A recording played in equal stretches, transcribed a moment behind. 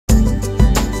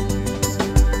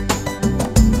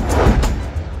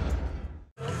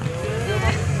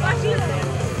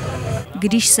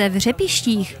Když se v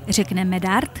Řepištích řekne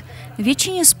medard,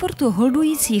 většině sportu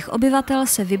holdujících obyvatel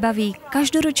se vybaví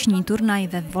každoroční turnaj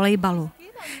ve volejbalu.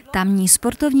 Tamní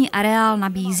sportovní areál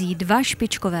nabízí 2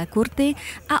 špičkové kurty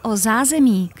a o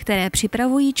zázemí, které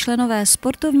připravují členové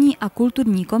sportovní a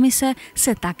kulturní komise,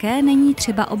 se také není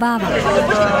třeba obávat.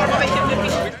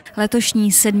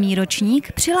 Letošní 7.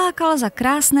 ročník přilákal za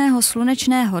krásného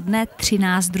slunečného dne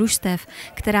 13 družstev,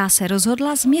 která se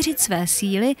rozhodla změřit své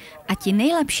síly a ti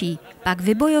nejlepší pak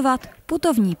vybojovat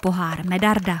putovní pohár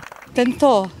Medarda.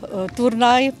 Tento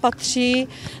turnaj patří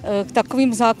k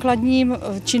takovým základním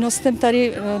činnostem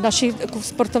tady naší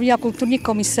sportovní a kulturní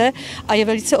komise a je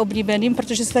velice oblíbeným,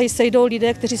 protože se tady sejdou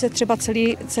lidé, kteří se třeba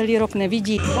celý rok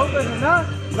nevidí.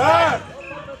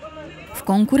 V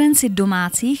konkurenci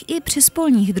domácích i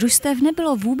přespolních družstev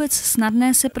nebylo vůbec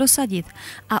snadné se prosadit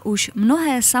a už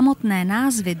mnohé samotné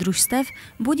názvy družstev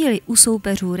budily u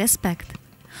soupeřů respekt.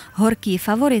 Horký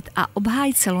favorit a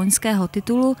obhájce loňského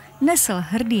titulu nesl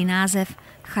hrdý název,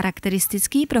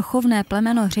 charakteristický pro chovné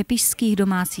plemeno řepišských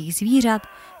domácích zvířat,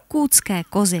 kůtské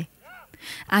kozy.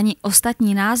 Ani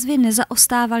ostatní názvy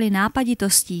nezaostávaly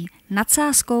nápaditostí,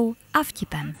 nadsázkou a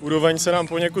vtipem. Úroveň se nám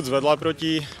poněkud zvedla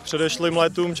proti předešlým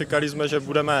letům, čekali jsme, že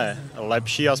budeme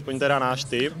lepší, aspoň teda náš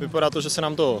typ. Vypadá to, že se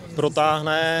nám to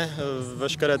protáhne,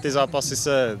 veškeré ty zápasy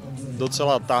se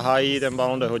docela tahají, ten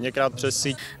balon jde hodněkrát přes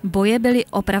síť. Boje byly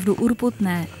opravdu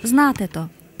urputné, znáte to.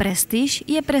 Prestiž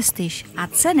je prestiž a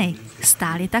ceny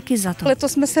stály taky za to.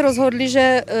 Letos jsme se rozhodli,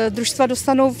 že družstva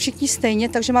dostanou všichni stejně,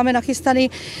 takže máme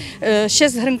nachystaný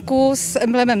 6 hrnků s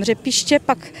emblemem Řepiště,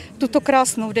 pak tuto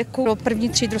krásnou deku. Pro první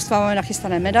 3 družstva máme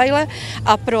nachystané medaile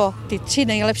a pro ty 3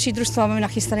 nejlepší družstva máme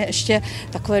nachystané ještě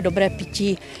takové dobré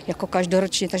pití jako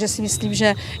každoročně. Takže si myslím,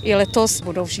 že i letos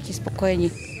budou všichni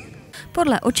spokojeni.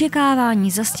 Podle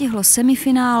očekávání zastihlo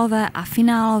semifinálové a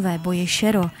finálové boje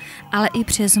šero, ale i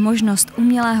přes možnost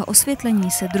umělého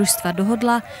osvětlení se družstva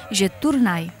dohodla, že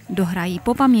turnaj dohrají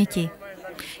po paměti.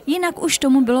 Jinak už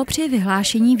tomu bylo při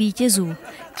vyhlášení vítězů.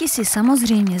 Ti si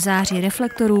samozřejmě září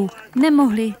reflektorů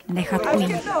nemohli nechat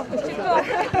ujít.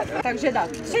 Takže na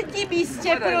 3.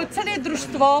 místě pro celé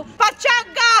družstvo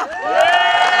Pačanga!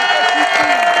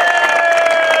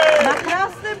 Na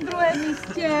krásném 2.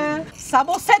 místě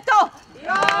Samoseto!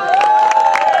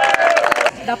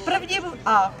 Na 1.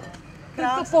 a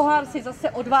tento pohár si zase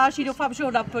odváží, doufám, že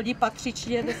ho naplní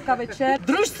patřičně dneska večer.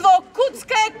 Družstvo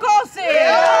Kůtské kozy!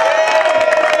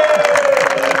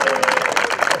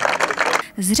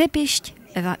 Z Řepišť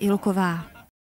Eva Ilková.